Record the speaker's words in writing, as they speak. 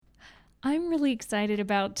I'm really excited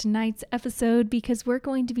about tonight's episode because we're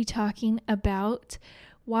going to be talking about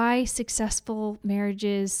why successful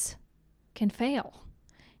marriages can fail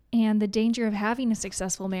and the danger of having a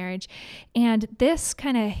successful marriage. And this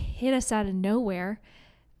kind of hit us out of nowhere.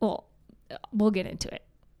 Well, we'll get into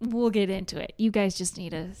it. You guys just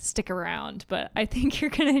need to stick around, but I think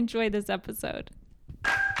you're going to enjoy this episode.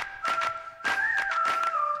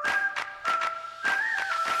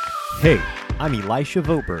 Hey, I'm Elisha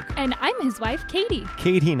Votberg. And I'm his wife, Katie.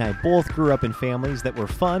 Katie and I both grew up in families that were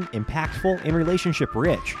fun, impactful, and relationship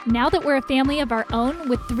rich. Now that we're a family of our own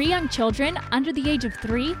with 3 young children under the age of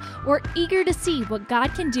 3, we're eager to see what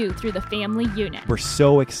God can do through the family unit. We're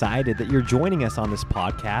so excited that you're joining us on this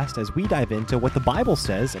podcast as we dive into what the Bible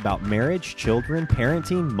says about marriage, children,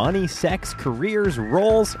 parenting, money, sex, careers,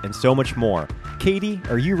 roles, and so much more. Katie,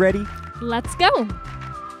 are you ready? Let's go.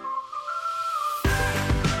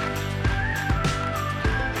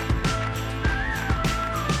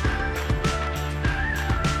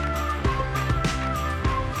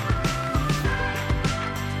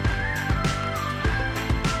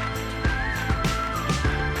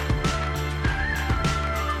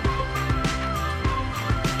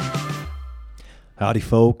 Howdy,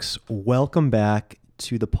 folks. Welcome back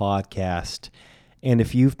to the podcast. And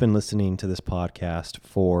if you've been listening to this podcast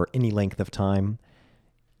for any length of time,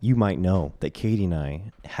 you might know that Katie and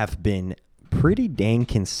I have been pretty dang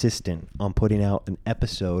consistent on putting out an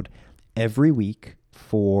episode every week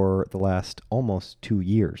for the last almost 2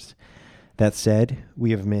 years. That said,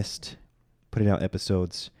 we have missed putting out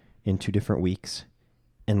episodes in 2 different weeks,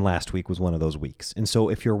 and last week was one of those weeks. And so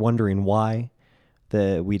if you're wondering why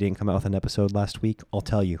that we didn't come out with an episode last week, I'll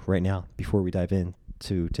tell you right now before we dive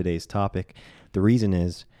into today's topic. The reason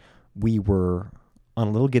is we were on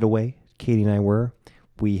a little getaway. Katie and I were.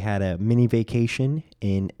 We had a mini vacation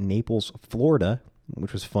in Naples, Florida,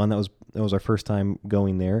 which was fun. That was our first time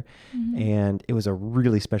going there. Mm-hmm. And it was a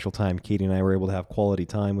really special time. Katie and I were able to have quality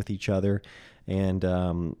time with each other. And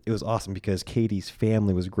it was awesome because Katie's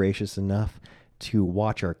family was gracious enough to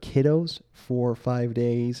watch our kiddos for 5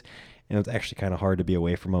 days. And it was actually kind of hard to be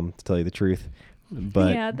away from them, to tell you the truth.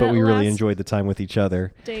 But we really enjoyed the time with each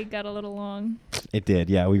other. Day got a little long. It did,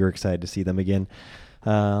 yeah. We were excited to see them again.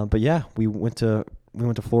 But yeah, we went to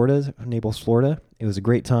Florida, Naples, Florida. It was a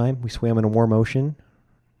great time. We swam in a warm ocean,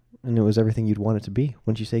 and it was everything you'd want it to be.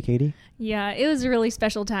 Wouldn't you say, Katie? Yeah, it was a really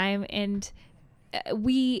special time, and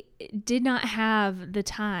we did not have the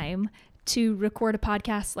time to record a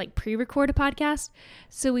podcast, like pre-record a podcast.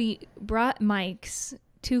 So we brought mics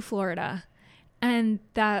to Florida, and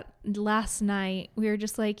that last night we were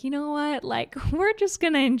just like, you know what, like we're just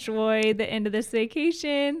gonna enjoy the end of this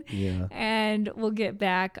vacation, and we'll get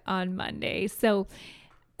back on Monday. So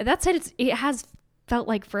that said, it has felt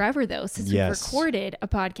like forever though since we've recorded a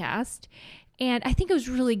podcast, and I think it was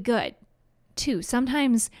really good too.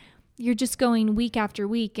 Sometimes you're just going week after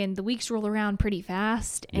week and the weeks roll around pretty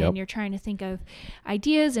fast, and you're trying to think of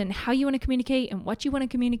ideas and how you want to communicate and what you want to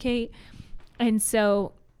communicate. And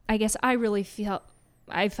so I guess I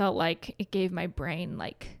felt like it gave my brain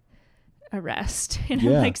like a rest. And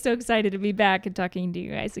I'm like so excited to be back and talking to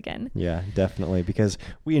you guys again. Yeah, definitely. Because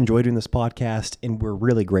we enjoy doing this podcast, and we're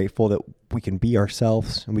really grateful that we can be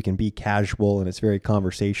ourselves and we can be casual, and it's very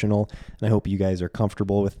conversational. And I hope you guys are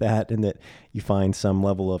comfortable with that and that you find some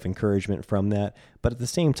level of encouragement from that. But at the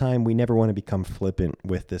same time, we never want to become flippant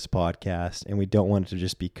with this podcast, and we don't want it to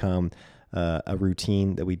just become a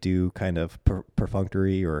routine that we do kind of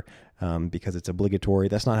perfunctory or because it's obligatory.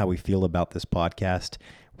 That's not how we feel about this podcast.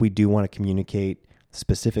 We do want to communicate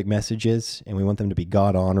specific messages, and we want them to be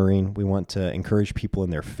God-honoring. We want to encourage people in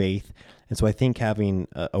their faith. And so I think having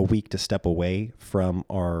a week to step away from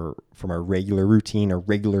our regular routine or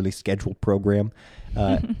regularly scheduled program,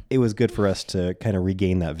 it was good for us to kind of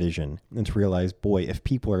regain that vision and to realize, boy, if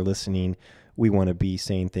people are listening, we want to be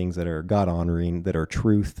saying things that are God-honoring, that are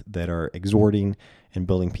truth, that are exhorting and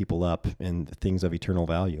building people up in things of eternal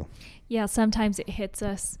value. Yeah, sometimes it hits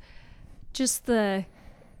us, just the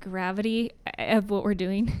gravity of what we're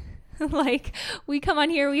doing. Like, we come on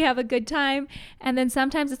here, we have a good time, and then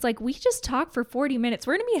sometimes it's like, we just talk for 40 minutes.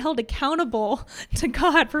 We're going to be held accountable to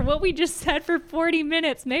God for what we just said for 40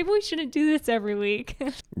 minutes. Maybe we shouldn't do this every week.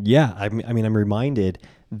 Yeah, I mean, I'm reminded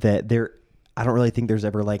that I don't really think there's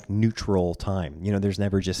ever like neutral time. You know, there's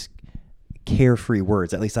never just carefree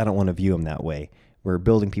words. At least I don't want to view them that way. We're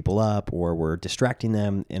building people up, or we're distracting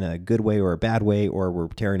them in a good way or a bad way, or we're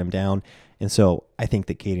tearing them down. And so I think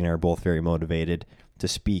that Katie and I are both very motivated to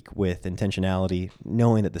speak with intentionality,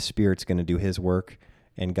 knowing that the Spirit's going to do His work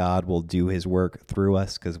and God will do his work through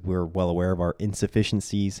us because we're well aware of our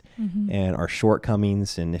insufficiencies and our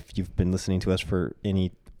shortcomings. And if you've been listening to us for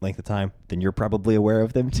any length of time, then you're probably aware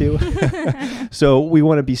of them too. So we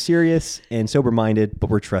want to be serious and sober-minded, but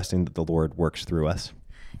we're trusting that the Lord works through us.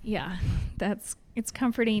 Yeah, it's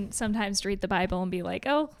comforting sometimes to read the Bible and be like,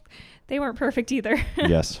 oh, they weren't perfect either.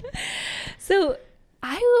 Yes. So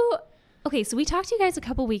so we talked to you guys a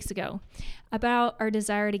couple weeks ago about our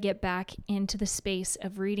desire to get back into the space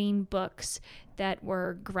of reading books that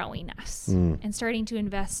were growing us and starting to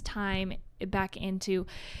invest time back into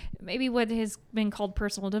maybe what has been called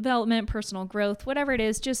personal development, personal growth, whatever it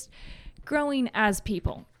is, just growing as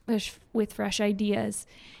people with fresh ideas.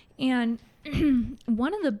 And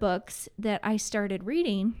one of the books that I started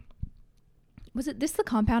reading, was it this The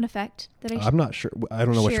Compound Effect that I'm not sure. I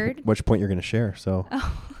don't know which point you're going to share. So,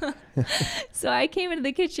 So I came into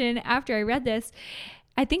the kitchen after I read this.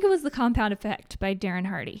 I think it was The Compound Effect by Darren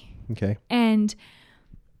Hardy. Okay. And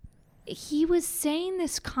he was saying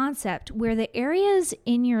this concept where the areas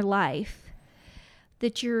in your life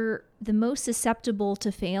that you're the most susceptible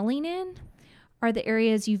to failing in are the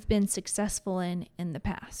areas you've been successful in the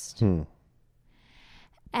past.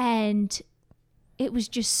 And it was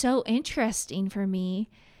just so interesting for me.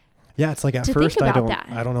 Yeah, it's like at first I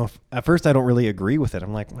don't know if at first I don't really agree with it.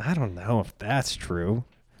 I'm like, I don't know if that's true.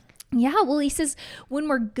 Yeah, well, he says when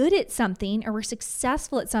we're good at something or we're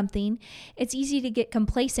successful at something, it's easy to get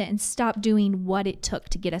complacent and stop doing what it took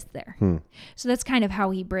to get us there. So that's kind of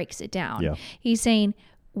how he breaks it down. Yeah. He's saying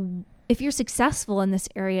if you're successful in this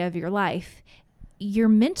area of your life, you're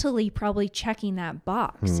mentally probably checking that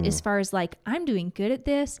box as far as like, I'm doing good at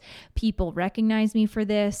this. People recognize me for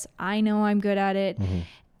this. I know I'm good at it.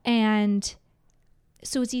 And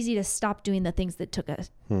so it's easy to stop doing the things that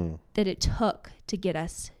that it took to get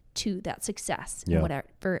us to that success in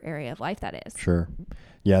whatever area of life that is. Sure.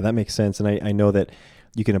 Yeah, that makes sense. And I know that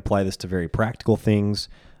you can apply this to very practical things,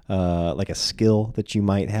 like a skill that you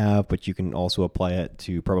might have, but you can also apply it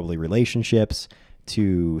to probably relationships,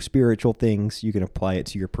 to spiritual things. You can apply it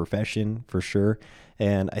to your profession for sure.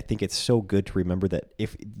 And I think it's so good to remember that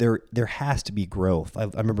if there has to be growth. I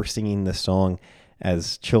remember singing this song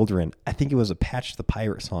as children. I think it was a Patch the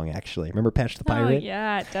Pirate song, actually. Remember Patch the Pirate? Oh,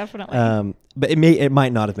 yeah, definitely. But it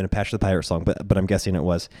might not have been a Patch the Pirate song, but I'm guessing it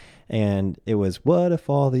was. And it was, what if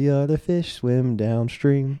all the other fish swim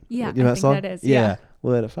downstream? Yeah, you know I that song? that is. Yeah.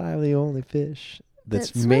 What if I'm the only fish that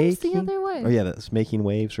swims the other way? Oh, yeah, that's making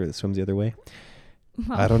waves or that swims the other way.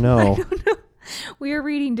 Well, I don't know. We are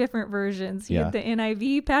reading different versions. You had the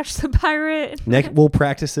NIV, Patch the Pirate. We'll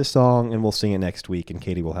practice this song and we'll sing it next week, and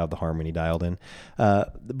Katie will have the harmony dialed in.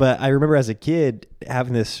 But I remember as a kid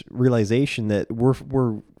having this realization that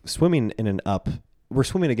we're swimming we're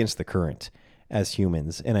swimming against the current as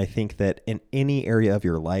humans. And I think that in any area of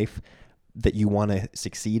your life that you want to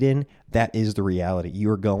succeed in, that is the reality.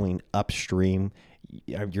 You're going upstream.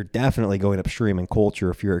 You're definitely going upstream in culture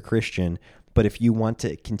if you're a Christian. But if you want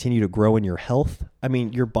to continue to grow in your health, I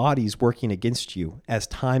mean, your body's working against you. As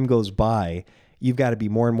time goes by, you've got to be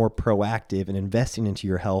more and more proactive in investing into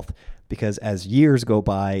your health, because as years go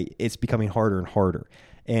by, it's becoming harder and harder.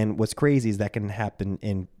 And what's crazy is that can happen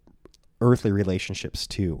in earthly relationships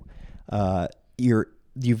too.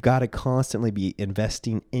 You've got to constantly be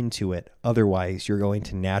investing into it. Otherwise, you're going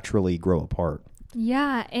to naturally grow apart.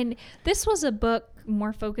 Yeah. And this was a book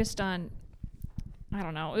more focused on, I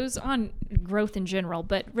don't know, it was on growth in general,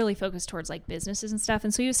 but really focused towards like businesses and stuff.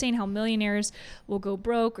 And so he was saying how millionaires will go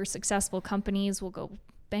broke or successful companies will go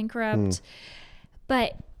bankrupt.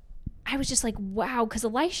 But I was just like, wow, because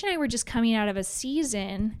Elisha and I were just coming out of a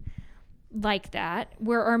season like that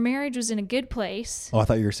where our marriage was in a good place. Oh, I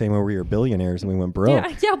thought you were saying where we were billionaires and we went broke.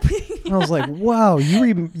 Yeah. I was like, wow,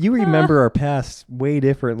 you remember our past way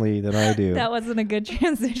differently than I do. That wasn't a good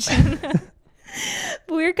transition.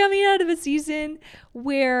 But we were coming out of a season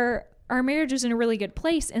where our marriage was in a really good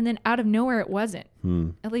place, and then out of nowhere it wasn't.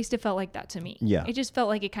 At least it felt like that to me. Yeah. It just felt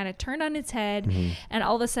like it kind of turned on its head, and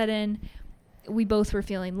all of a sudden we both were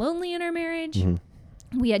feeling lonely in our marriage.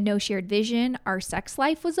 We had no shared vision. Our sex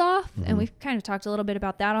life was off, and we've kind of talked a little bit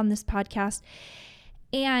about that on this podcast.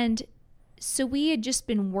 And so we had just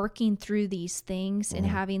been working through these things and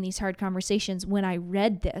having these hard conversations when I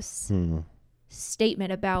read this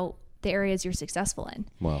statement about the areas you're successful in.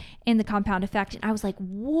 Wow. And the compound effect. And I was like,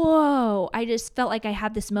 whoa. I just felt like I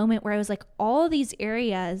had this moment where I was like, all these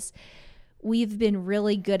areas we've been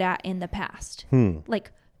really good at in the past. Like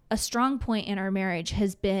a strong point in our marriage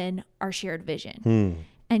has been our shared vision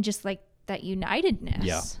and just like that unitedness.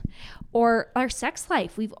 Yeah. Or our sex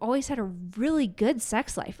life. We've always had a really good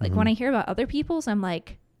sex life. Like when I hear about other people's, I'm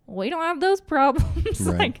like, we don't have those problems.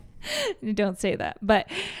 Right. Like, don't say that, but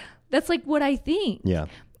that's like what I think. Yeah.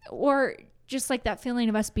 Or just like that feeling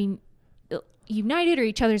of us being united or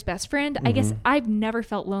each other's best friend. I guess I've never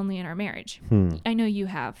felt lonely in our marriage. I know you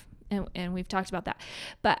have, and we've talked about that,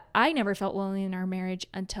 but I never felt lonely in our marriage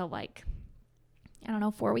until like, I don't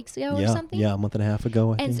know, 4 weeks ago or something. Yeah, a month and a half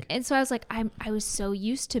ago, I think. And so I was like, I was so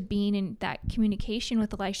used to being in that communication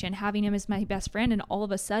with Elisha and having him as my best friend, and all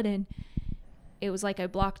of a sudden it was like I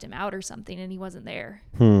blocked him out or something and he wasn't there.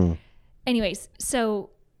 Anyways,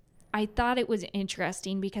 so I thought it was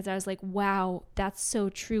interesting because I was like, wow, that's so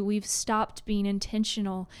true. We've stopped being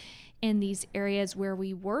intentional in these areas where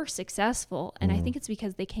we were successful. And I think it's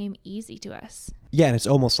because they came easy to us. Yeah, and it's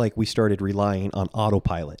almost like we started relying on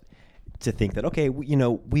autopilot to think that, okay,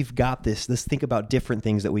 we've got this. Let's think about different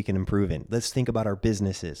things that we can improve in. Let's think about our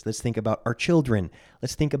businesses. Let's think about our children.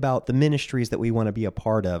 Let's think about the ministries that we want to be a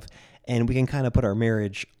part of. And we can kind of put our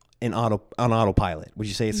marriage on autopilot. Would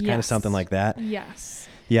you say it's kind of something like that? Yes.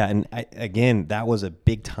 Yeah, and again, that was a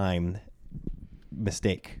big time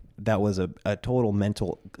mistake. That was a total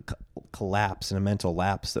mental collapse and a mental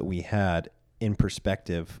lapse that we had in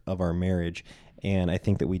perspective of our marriage. And I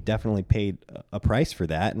think that we definitely paid a price for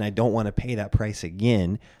that. And I don't want to pay that price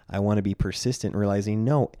again. I want to be persistent, realizing,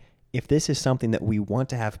 no, if this is something that we want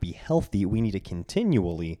to have be healthy, we need to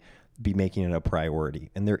continually be making it a priority.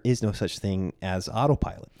 And there is no such thing as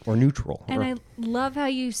autopilot or neutral. And I love how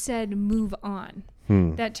you said move on,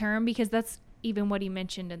 that term, because that's even what he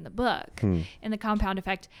mentioned in the book, in The Compound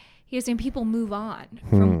Effect. He was saying people move on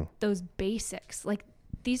from those basics. Like,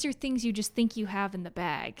 these are things you just think you have in the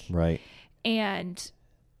bag. Right. And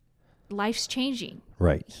life's changing.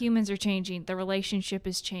 Right. Humans are changing. The relationship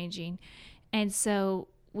is changing. And so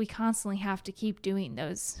we constantly have to keep doing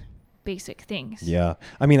those basic things. Yeah.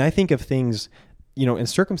 I mean, I think of things, and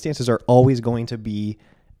circumstances are always going to be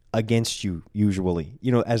against you usually.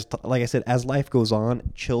 Like I said, as life goes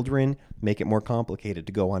on, children make it more complicated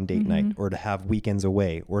to go on date night or to have weekends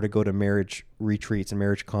away or to go to marriage retreats and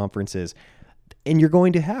marriage conferences. And you're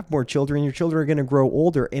going to have more children. Your children are going to grow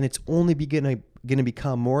older, and it's only going to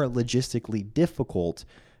become more logistically difficult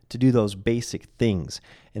to do those basic things.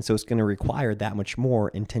 And so it's going to require that much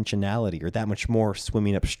more intentionality or that much more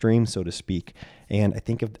swimming upstream, so to speak. And I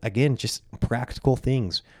think of, again, just practical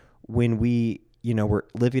things. When we, were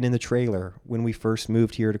living in the trailer, when we first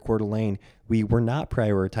moved here to Coeur d'Alene, we were not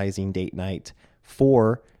prioritizing date night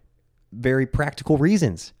for very practical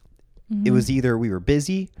reasons. It was either we were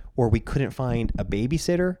busy or we couldn't find a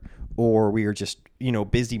babysitter or we were just,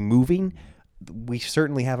 busy moving. We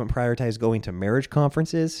certainly haven't prioritized going to marriage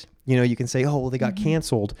conferences. You can say, oh, well, they got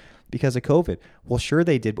canceled because of COVID. Well, sure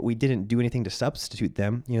they did, but we didn't do anything to substitute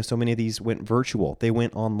them. So many of these went virtual. They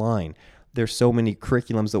went online. There's so many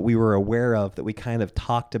curriculums that we were aware of that we kind of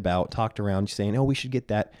talked around saying, oh, we should get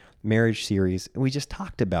that marriage series. And we just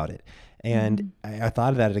talked about it. And I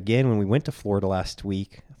thought of that again when we went to Florida last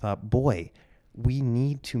week. I thought, boy, we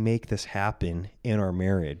need to make this happen in our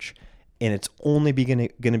marriage. And it's only going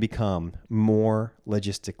to become more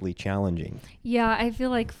logistically challenging. Yeah, I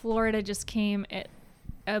feel like Florida just came at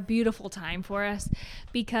a beautiful time for us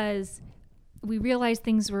because we realized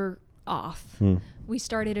things were off. We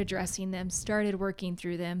started addressing them, started working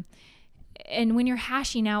through them. And when you're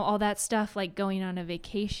hashing out all that stuff, like going on a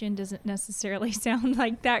vacation doesn't necessarily sound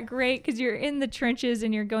like that great because you're in the trenches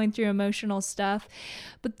and you're going through emotional stuff.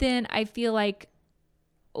 But then I feel like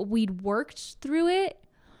we'd worked through it,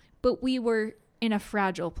 but we were in a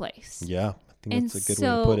fragile place. Yeah, I think that's a good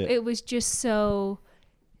way to put it. It was just so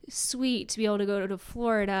sweet to be able to go to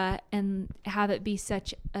Florida and have it be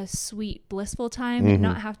such a sweet, blissful time and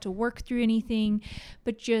not have to work through anything,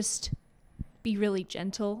 but just be really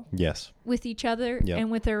gentle with each other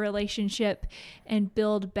and with our relationship and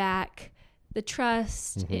build back the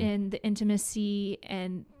trust and the intimacy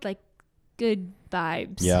and like good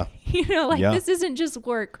vibes. Yeah. This isn't just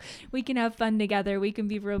work. We can have fun together. We can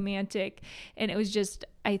be romantic. And it was just,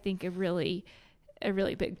 I think, a really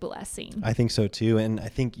big blessing. I think so too. And I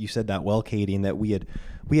think you said that well, Katie, and that we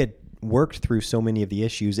had worked through so many of the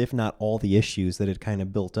issues, if not all the issues that had kind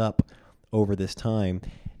of built up over this time.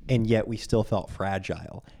 And yet we still felt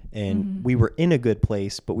fragile. And we were in a good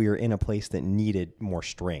place, but we were in a place that needed more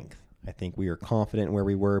strength. I think we were confident where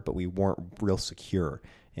we were, but we weren't real secure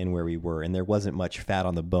in where we were. And there wasn't much fat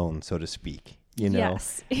on the bone, so to speak.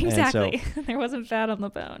 Yes, exactly. So, there wasn't fat on the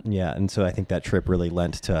bone. Yeah. And so I think that trip really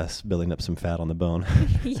lent to us building up some fat on the bone.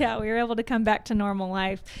 Yeah. We were able to come back to normal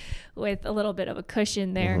life with a little bit of a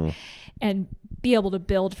cushion there and be able to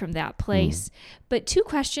build from that place. But two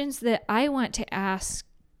questions that I want to ask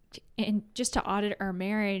and just to audit our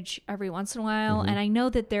marriage every once in a while. Mm-hmm. And I know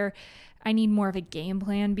that I need more of a game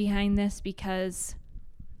plan behind this, because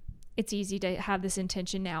it's easy to have this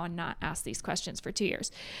intention now and not ask these questions for 2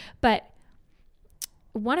 years. But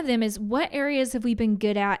one of them is, what areas have we been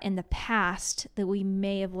good at in the past that we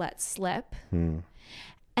may have let slip? And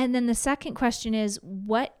then the second question is,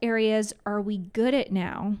 what areas are we good at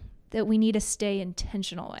now that we need to stay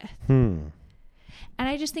intentional with? And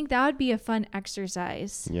I just think that would be a fun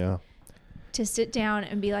exercise. Yeah. To sit down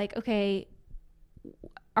and be like, okay,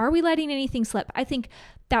 are we letting anything slip? I think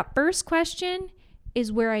that first question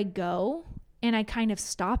is where I go and I kind of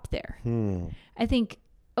stop there. I think,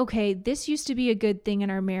 okay, this used to be a good thing in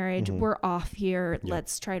our marriage. We're off here. Yep.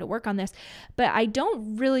 Let's try to work on this. But I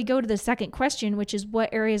don't really go to the second question, which is, what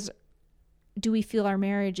areas do we feel our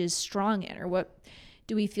marriage is strong in, or what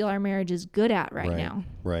do we feel our marriage is good at right now?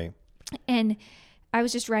 Right. And I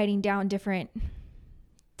was just writing down different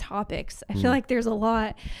topics. I feel like there's a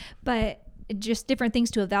lot, but just different things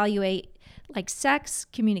to evaluate, like sex,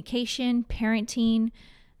 communication, parenting,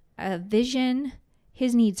 vision,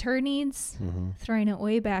 his needs, her needs, throwing it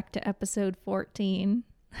way back to episode 14.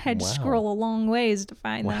 I had to scroll a long ways to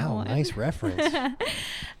find that one. Wow, nice reference.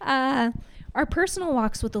 Our personal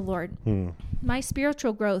walks with the Lord. My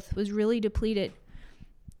spiritual growth was really depleted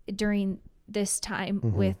during this time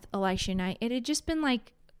with Elisha and I. It had just been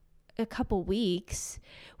like a couple weeks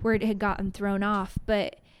where it had gotten thrown off,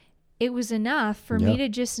 but it was enough for me to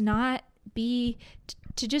just not be,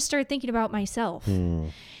 to just start thinking about myself.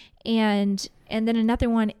 And then another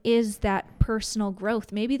one is that personal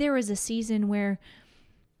growth. Maybe there was a season where,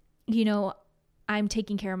 you know, I'm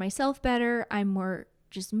taking care of myself better. I'm more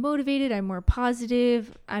just motivated. I'm more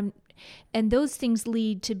positive. And those things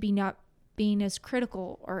lead to not being as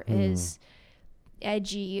critical or as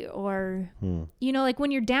edgy, or, you know, like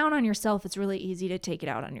when you're down on yourself, it's really easy to take it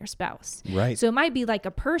out on your spouse. Right. So it might be like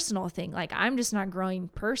a personal thing. Like, I'm just not growing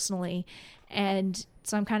personally, and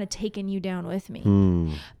so I'm kind of taking you down with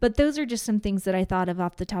me. But those are just some things that I thought of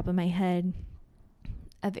off the top of my head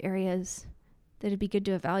of areas that it'd be good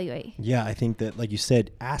to evaluate. Yeah, I think that, like you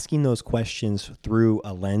said, asking those questions through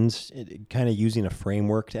a lens, kind of using a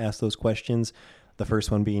framework to ask those questions. The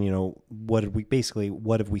first one being, you know, what have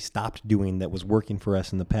we stopped doing that was working for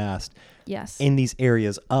us in the past? Yes. In these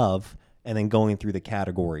areas of, and then going through the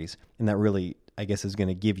categories. And that really, I guess, is going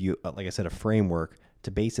to give you, like I said, a framework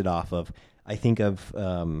to base it off of. I think of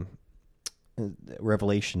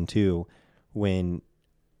Revelation 2, when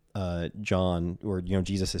John, or, you know,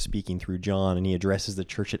 Jesus is speaking through John, and he addresses the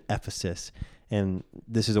church at Ephesus. And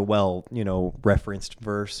this is a referenced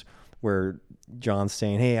verse where John's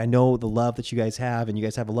saying, hey, I know the love that you guys have, and you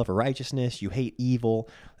guys have a love of righteousness. You hate evil.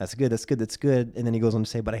 That's good. That's good. That's good. And then he goes on to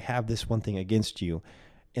say, but I have this one thing against you,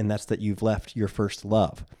 and that's that you've left your first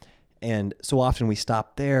love. And so often we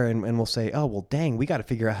stop there and we'll say, oh, well, dang, we got to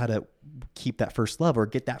figure out how to keep that first love or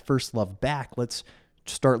get that first love back. Let's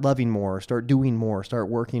start loving more, start doing more, start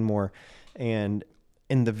working more. And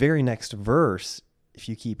in the very next verse, if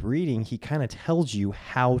you keep reading, he kind of tells you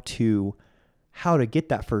how to get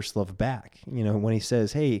that first love back. You know, when he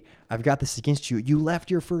says, hey, I've got this against you, you left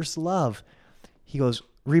your first love. He goes,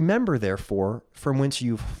 remember, therefore, from whence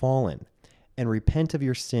you've fallen, and repent of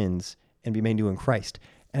your sins and be made new in Christ.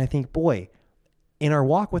 And I think, boy, in our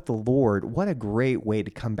walk with the Lord, what a great way to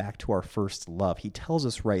come back to our first love. He tells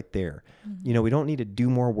us right there, you know, we don't need to do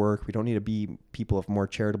more work. We don't need to be people of more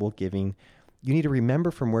charitable giving. You need to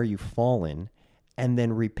remember from where you've fallen, and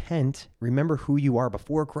then repent. Remember who you are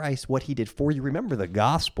before Christ, what he did for you. Remember the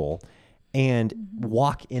gospel, and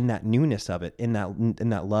walk in that newness of it, in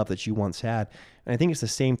that love that you once had. And I think it's the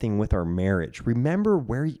same thing with our marriage. Remember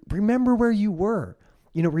where you were.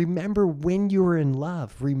 You know, remember when you were in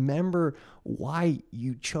love. Remember why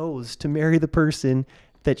you chose to marry the person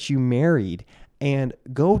that you married, and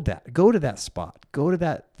go to that spot. Go to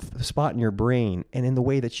that spot in your brain and in the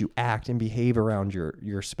way that you act and behave around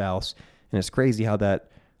your spouse. And it's crazy how that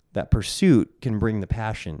pursuit can bring the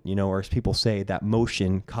passion, you know, or as people say, that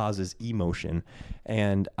motion causes emotion.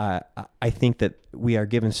 And I think that we are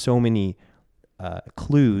given so many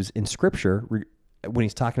clues in Scripture when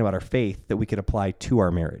he's talking about our faith that we could apply to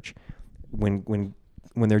our marriage. When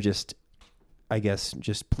they're just, I guess,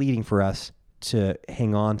 just pleading for us to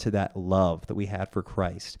hang on to that love that we had for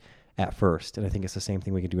Christ at first. And I think it's the same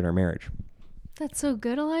thing we can do in our marriage. That's so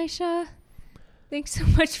good, Elisha. Thanks so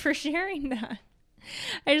much for sharing that.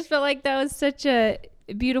 I just felt like that was such a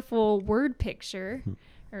beautiful word picture,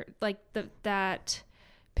 or like that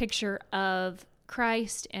picture of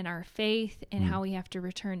Christ and our faith and how we have to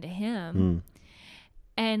return to him.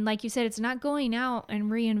 And like you said, it's not going out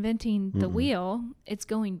and reinventing the wheel. It's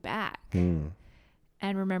going back and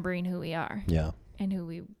remembering who we are. Yeah.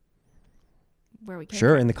 And where we came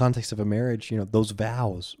Sure. from. In the context of a marriage, those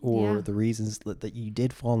vows or the reasons that you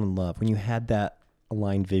did fall in love, when you had that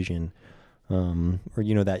aligned vision, or,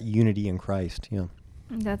 that unity in Christ. Yeah.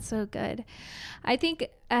 That's so good. I think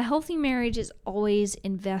a healthy marriage is always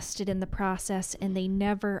invested in the process and they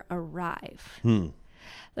never arrive.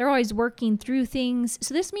 They're always working through things.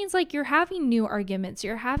 So this means like you're having new arguments,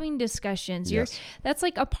 you're having discussions. Yes. That's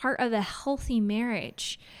like a part of a healthy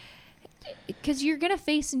marriage, because you're going to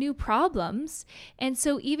face new problems. And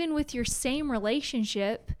so even with your same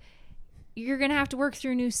relationship, you're going to have to work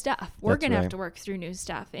through new stuff. We're going to have to work through new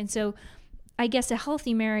stuff. And so I guess a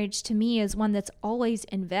healthy marriage to me is one that's always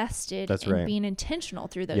invested in being intentional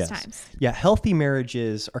through those times. Yeah, healthy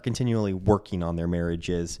marriages are continually working on their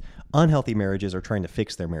marriages. Unhealthy marriages are trying to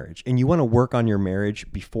fix their marriage. And you want to work on your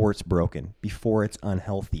marriage before it's broken, before it's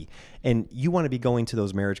unhealthy. And you want to be going to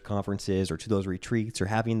those marriage conferences or to those retreats or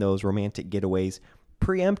having those romantic getaways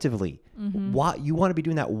preemptively. You want to be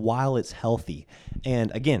doing that while it's healthy.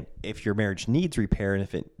 And again, if your marriage needs repair,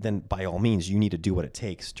 and then by all means, you need to do what it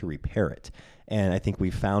takes to repair it. And I think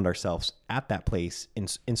we've found ourselves at that place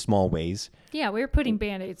in small ways. Yeah, we were putting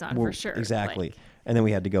Band-Aids on for sure. Exactly. And then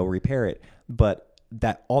we had to go repair it. But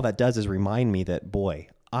all that does is remind me that, boy,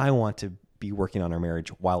 I want to be working on our marriage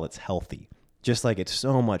while it's healthy. Just like it's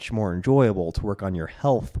so much more enjoyable to work on your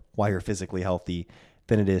health while you're physically healthy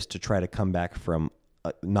than it is to try to come back from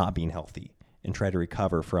not being healthy and try to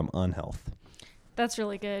recover from unhealth. That's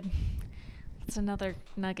really good. That's another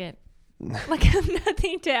nugget. Like, I have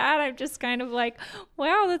nothing to add. I'm just kind of like,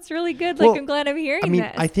 wow, that's really good. Like, I'm glad I'm hearing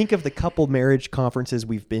this. I think of the couple marriage conferences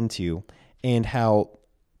we've been to and how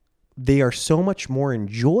they are so much more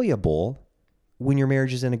enjoyable when your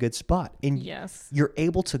marriage is in a good spot. And you're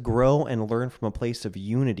able to grow and learn from a place of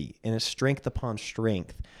unity and a strength upon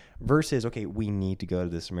strength versus, okay, we need to go to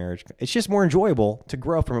this marriage. It's just more enjoyable to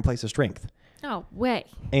grow from a place of strength. Oh, way.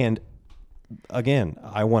 And again,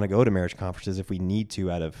 I want to go to marriage conferences if we need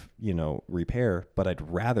to out of, repair, but I'd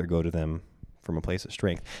rather go to them from a place of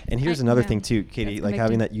strength. And here's another thing too, Katie, like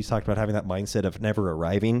having that, you talked about having that mindset of never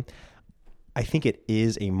arriving. I think it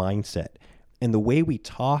is a mindset. And the way we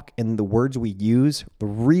talk and the words we use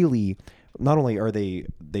really, not only are they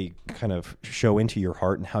kind of show into your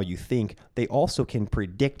heart and how you think, they also can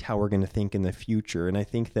predict how we're going to think in the future. And I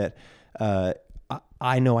think that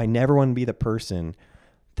I know I never want to be the person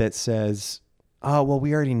that says, oh, well,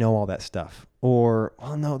 we already know all that stuff. Or,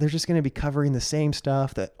 oh, no, they're just going to be covering the same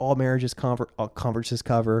stuff that all marriages conferences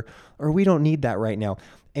cover, or we don't need that right now.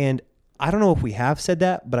 And I don't know if we have said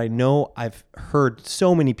that, but I know I've heard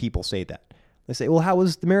so many people say that. They say, well, how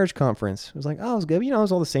was the marriage conference? It was like, oh, it was good. It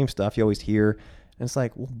was all the same stuff you always hear. And it's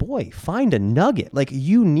like, well, boy, find a nugget. Like,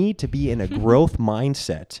 you need to be in a growth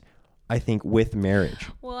mindset, I think, with marriage.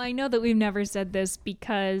 Well, I know that we've never said this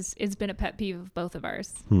because it's been a pet peeve of both of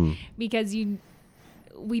ours. Because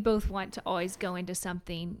we both want to always go into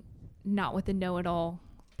something not with a know-it-all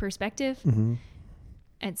perspective.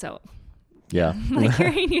 And so... Yeah. Like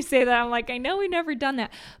hearing you say that, I'm like, I know we've never done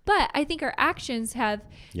that. But I think our actions have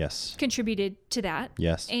contributed to that.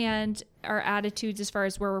 Yes. And our attitudes as far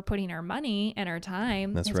as where we're putting our money and our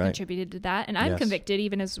time has contributed to that. And I'm convicted,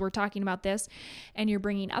 even as we're talking about this and you're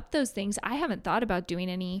bringing up those things. I haven't thought about doing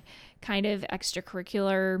any kind of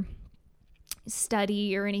extracurricular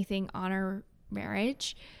study or anything on our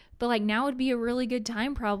marriage. But like now would be a really good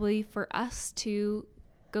time probably for us to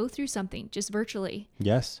go through something just virtually.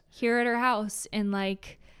 Yes. Here at our house and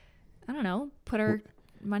like, I don't know, put our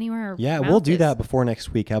money where our mouth we'll do that before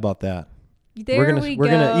next week. How about that? We're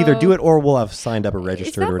gonna either do it or we'll have signed up or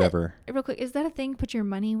registered or whatever. Real quick, is that a thing? Put your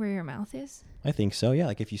money where your mouth is? I think so. Yeah.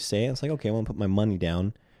 Like if you say it, it's like, okay, I want to put my money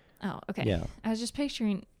down. Oh, okay. Yeah. I was just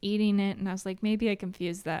picturing eating it and I was like, maybe I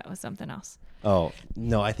confused that with something else. Oh,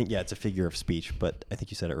 no, I think, it's a figure of speech, but I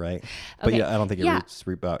think you said it right. But I don't think it's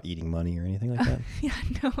about eating money or anything like that.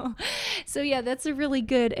 No. So that's a really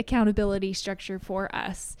good accountability structure for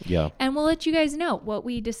us. Yeah. And we'll let you guys know what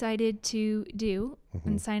we decided to do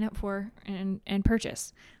and sign up for and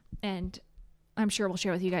purchase. And I'm sure we'll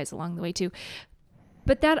share with you guys along the way too.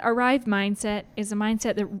 But that arrive mindset is a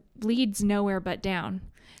mindset that leads nowhere but down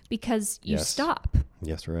because you stop.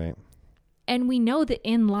 Yes, right. And we know that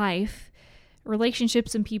in life,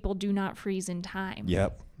 relationships and people do not freeze in time.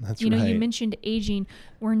 Yep, that's right. You mentioned aging.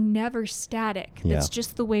 We're never static. That's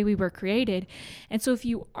just the way we were created. And so if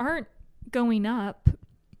you aren't going up,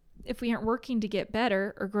 if we aren't working to get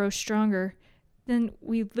better or grow stronger, then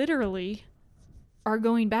we literally are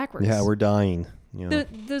going backwards. Yeah, we're dying. Yeah.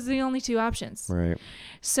 Those are the only two options. Right.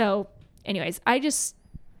 So, anyways,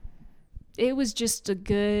 it was just a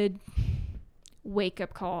good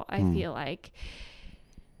wake-up call, I feel like.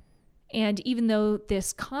 And even though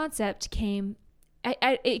this concept came,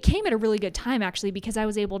 it came at a really good time, actually, because I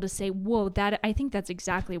was able to say, whoa, I think that's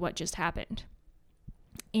exactly what just happened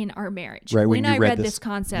in our marriage. Right, when I read this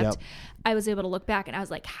concept, yep. I was able to look back and I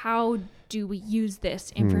was like, how do we use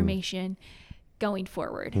this information going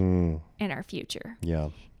forward in our future? Yeah.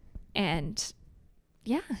 And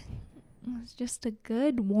yeah, it was just a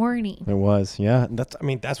good warning. It was. Yeah.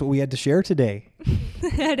 That's what we had to share today.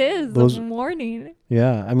 It is a warning.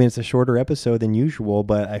 Yeah. I mean, it's a shorter episode than usual,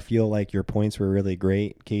 but I feel like your points were really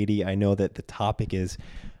great, Katie. I know that the topic is,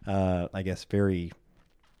 I guess, very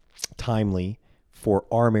timely for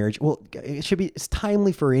our marriage. Well, it's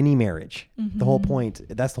timely for any marriage. Mm-hmm. The whole point,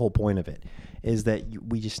 that's the whole point of it, is that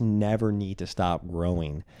we just never need to stop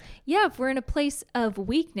growing. Yeah. If we're in a place of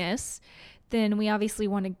weakness, then we obviously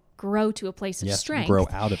want to grow to a place of strength. Grow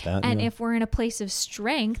out of that. And if we're in a place of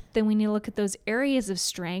strength, then we need to look at those areas of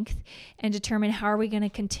strength and determine how are we going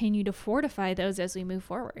to continue to fortify those as we move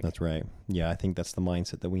forward. That's right. Yeah, I think that's the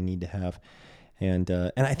mindset that we need to have. And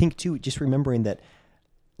I think too, just remembering that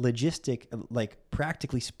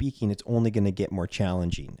practically speaking, it's only going to get more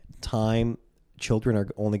challenging. Children are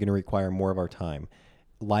only going to require more of our time.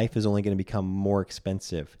 Life is only going to become more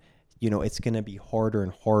expensive. It's going to be harder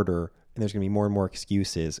and harder, and there's going to be more and more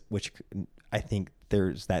excuses, which I think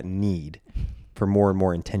there's that need for more and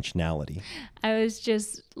more intentionality. I was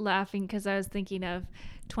just laughing because I was thinking of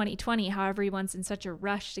 2020, how everyone's in such a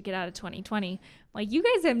rush to get out of 2020. Like, you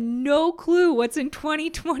guys have no clue what's in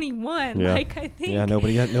 2021. Yeah. I think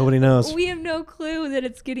nobody knows. We have no clue that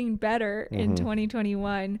it's getting better in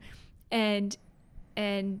 2021. And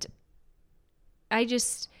I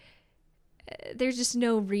just, there's just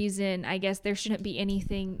no reason, I guess there shouldn't be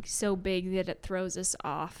anything so big that it throws us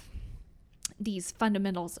off these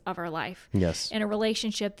fundamentals of our life. Yes. And a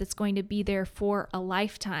relationship that's going to be there for a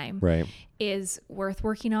lifetime is worth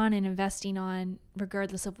working on and investing on,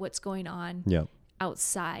 regardless of what's going on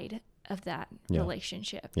outside of that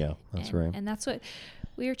relationship. Yeah, that's right. And that's what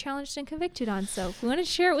we are challenged and convicted on. So we want to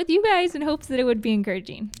share it with you guys in hopes that it would be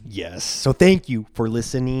encouraging. Yes. So thank you for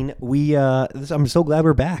listening. I'm so glad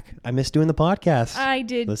we're back. I miss doing the podcast. I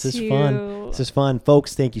did too. This is fun.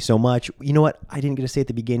 Folks, thank you so much. You know what? I didn't get to say at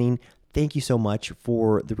the beginning, thank you so much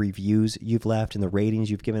for the reviews you've left and the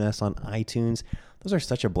ratings you've given us on iTunes. Those are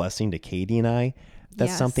such a blessing to Katie and I.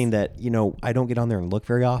 That's something that, I don't get on there and look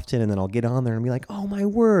very often, and then I'll get on there and be like, oh my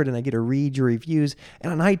word, and I get to read your reviews.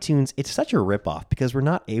 And on iTunes, it's such a ripoff because we're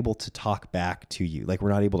not able to talk back to you. Like,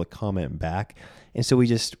 we're not able to comment back. And so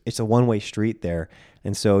it's a one-way street there.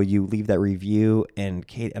 And so you leave that review and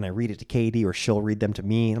I read it to Katie, or she'll read them to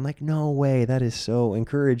me. And I'm like, no way, that is so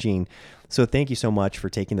encouraging. So thank you so much for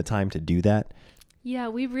taking the time to do that. Yeah,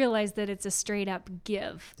 we realized that it's a straight up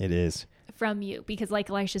give. It is. From you, because like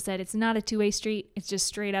Elisha said, it's not a two-way street. It's just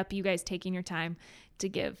straight up you guys taking your time to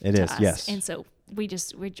give to us. Yes. And so we're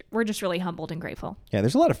just really humbled and grateful. Yeah,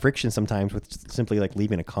 there's a lot of friction sometimes with simply like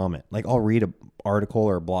leaving a comment. Like, I'll read an article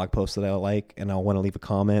or a blog post that I like, and I'll want to leave a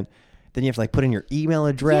comment. Then you have to put in your email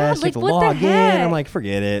address. You have to log in. I'm like,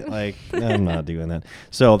 forget it. Like, I'm not doing that.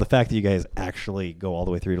 So the fact that you guys actually go all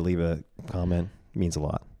the way through to leave a comment means a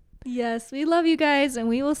lot. Yes, we love you guys, and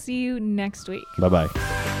we will see you next week.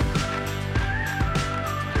 Bye-bye.